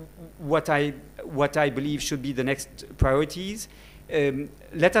 what I believe should be the next priorities.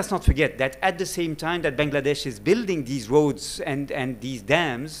 Let us not forget that at the same time that Bangladesh is building these roads and these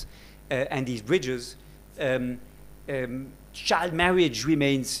dams and these bridges, child marriage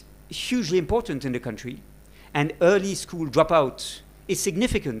remains hugely important in the country, and early school dropout is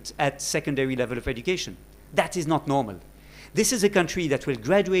significant at secondary level of education. That is not normal. This is a country that will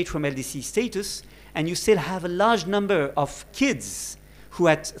graduate from LDC status, and you still have a large number of kids who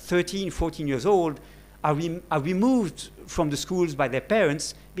at 13, 14 years old are removed from the schools by their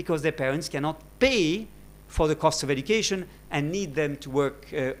parents because their parents cannot pay for the cost of education and need them to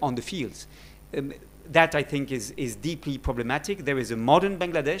work on the fields. That, I think, is deeply problematic. There is a modern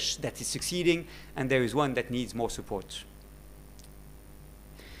Bangladesh that is succeeding, and there is one that needs more support.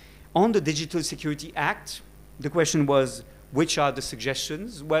 On the Digital Security Act, the question was, which are the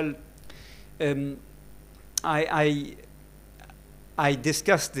suggestions? Well, I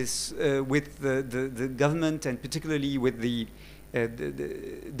discussed this with the government, and particularly with the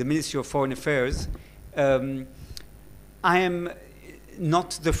Ministry of Foreign Affairs. I am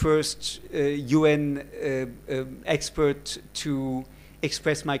not the first UN expert to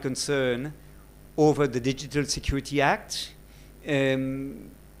express my concern over the Digital Security Act.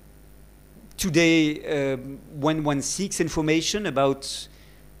 Today, when one seeks information about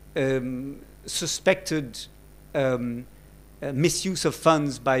suspected misuse of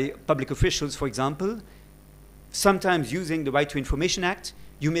funds by public officials, for example, sometimes using the Right to Information Act,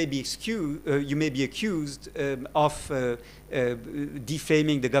 you may be accused of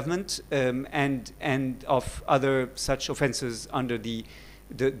defaming the government and of other such offenses under the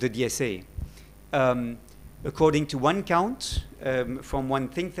DSA. According to one count from one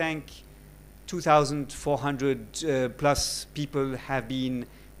think tank, 2,400 plus people have been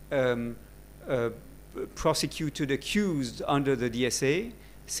prosecuted, accused under the DSA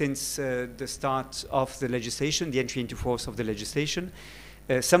since the start of the legislation, the entry into force of the legislation.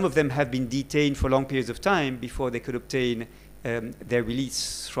 Some of them have been detained for long periods of time before they could obtain their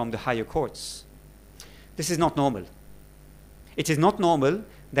release from the higher courts. This is not normal. It is not normal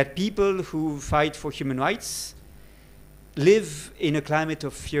that people who fight for human rights live in a climate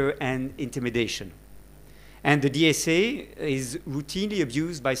of fear and intimidation. And the DSA is routinely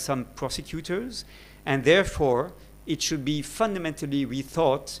abused by some prosecutors, and therefore it should be fundamentally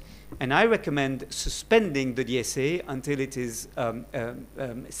rethought. And I recommend suspending the DSA until it is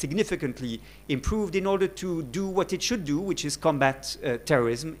significantly improved in order to do what it should do, which is combat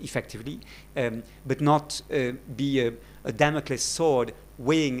terrorism effectively, but not be a Damocles sword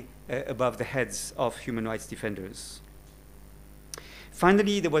weighing above the heads of human rights defenders.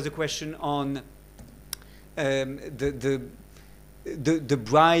 Finally, there was a question on the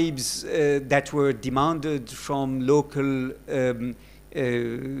bribes that were demanded from local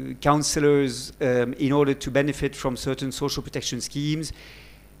councillors in order to benefit from certain social protection schemes.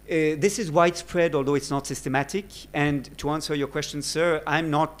 This is widespread, although it's not systematic. And to answer your question, sir,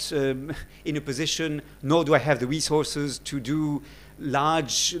 I'm not in a position, nor do I have the resources to do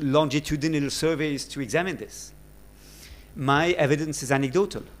large longitudinal surveys to examine this. My evidence is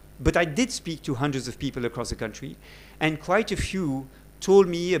anecdotal. But I did speak to hundreds of people across the country, and quite a few told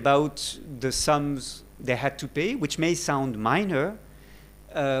me about the sums they had to pay, which may sound minor,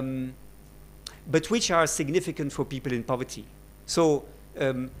 but which are significant for people in poverty. So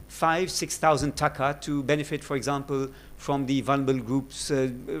 5,000–6,000 taka to benefit, for example, from the vulnerable groups,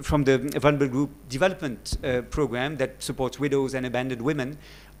 from the vulnerable group development program that supports widows and abandoned women,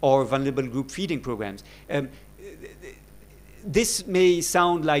 or vulnerable group feeding programs. This may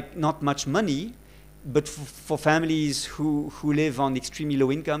sound like not much money, but for families who live on extremely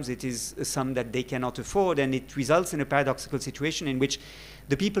low incomes, it is a sum that they cannot afford, and it results in a paradoxical situation in which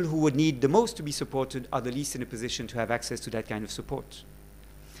the people who would need the most to be supported are the least in a position to have access to that kind of support.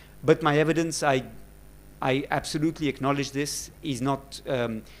 But my evidence, I absolutely acknowledge this, is not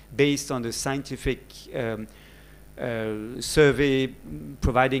based on the scientific survey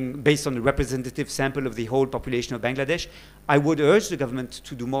based on a representative sample of the whole population of Bangladesh. I would urge the government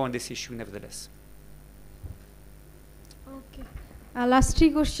to do more on this issue nevertheless. Okay. Last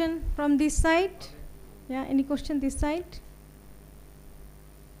three questions from this side. Yeah, any question this side?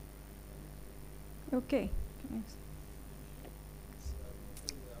 Okay.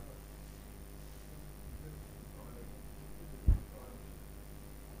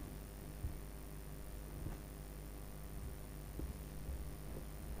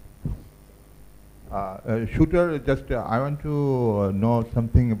 Shooter, just I want to know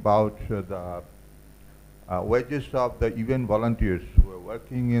something about the wages of the UN volunteers who are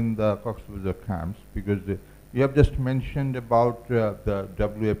working in the Cox's Bazar camps, because you have just mentioned about the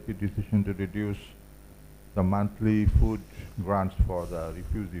WFP decision to reduce the monthly food grants for the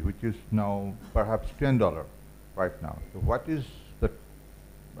refugee, which is now perhaps $10 right now. So what is the,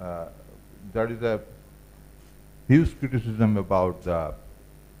 there is a huge criticism about the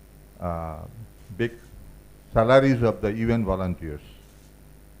big salaries of the UN volunteers.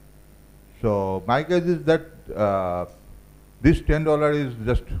 So my guess is that this $10 is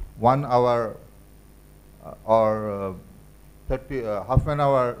just 1 hour or half an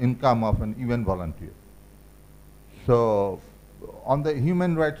hour income of an UN volunteer. So on the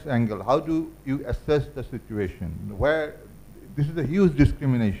human rights angle, how do you assess the situation where this is a huge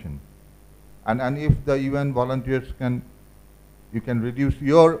discrimination? And if the UN volunteers you can reduce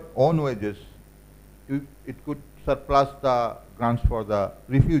your own wages, it could surplus the grants for the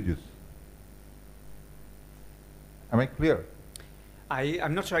refugees. Am I clear?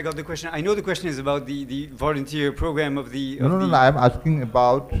 I'm not sure I got the question. I know the question is about the volunteer program of the... No, I'm asking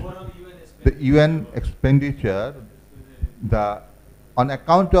about the UN expenditure on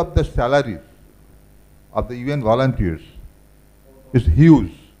account of the salaries of the UN volunteers is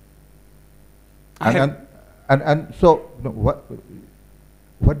huge. And so,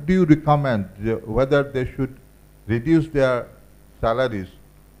 what do you recommend, whether they should reduce their salaries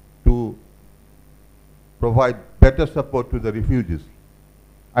to provide better support to the refugees?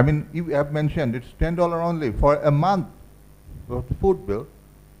 I mean, you have mentioned it's $10 only for a month of the food bill,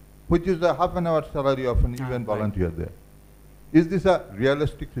 which is a half an hour salary of an UN volunteer there. Is this a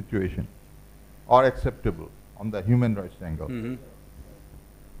realistic situation or acceptable on the human rights angle? Mm-hmm.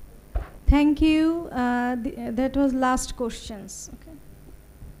 Thank you. That was last questions. Okay.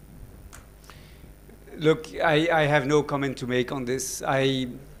 Look, I have no comment to make on this. I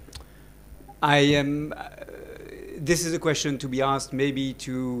am... this is a question to be asked maybe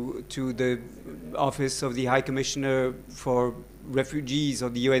to the Office of the High Commissioner for Refugees or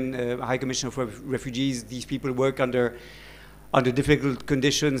the UN High Commissioner for Refugees. These people work under difficult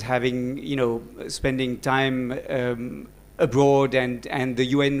conditions, having, spending time abroad, and the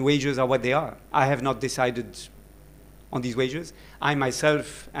UN wages are what they are. I have not decided on these wages. I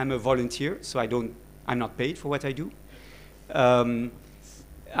myself am a volunteer, so I'm not paid for what I do.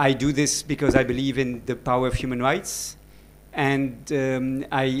 I do this because I believe in the power of human rights, and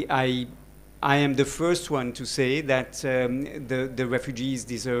I am the first one to say that the refugees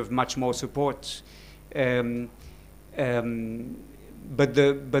deserve much more support. But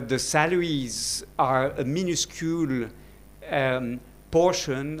the salaries are a minuscule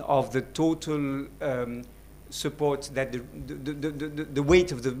portion of the total support, that the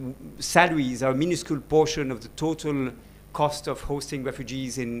weight of the salaries are a minuscule portion of the total cost of hosting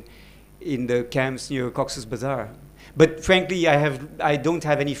refugees in the camps near Cox's Bazar. But frankly, I don't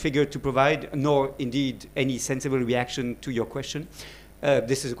have any figure to provide, nor indeed any sensible reaction to your question.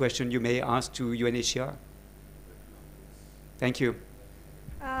 This is a question you may ask to UNHCR. Thank you.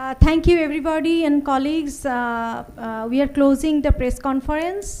 Thank you, everybody and colleagues. We are closing the press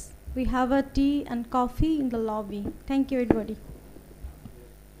conference. We have a tea and coffee in the lobby. Thank you, everybody.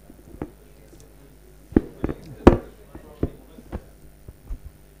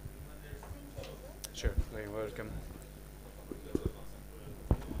 Sure, very welcome.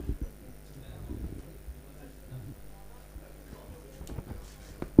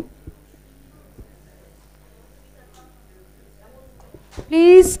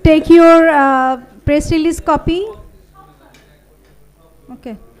 Please take your press release copy.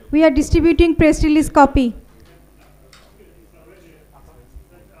 Okay. We are distributing press release copy.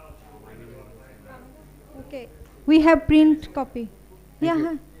 Okay. We have print copy. Thank you.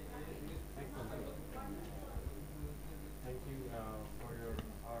 Yeah. Thank you for your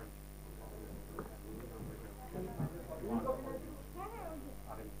art.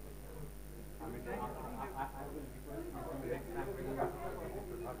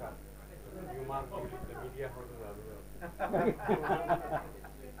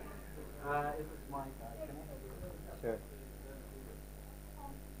 Sure.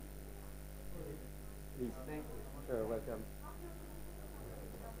 Please. Thank you. Sure, welcome.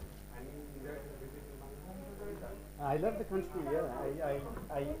 I love the country, yeah.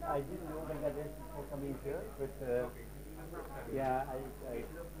 I didn't know Bangladesh before coming here, but yeah,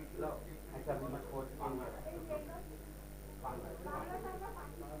 I travel much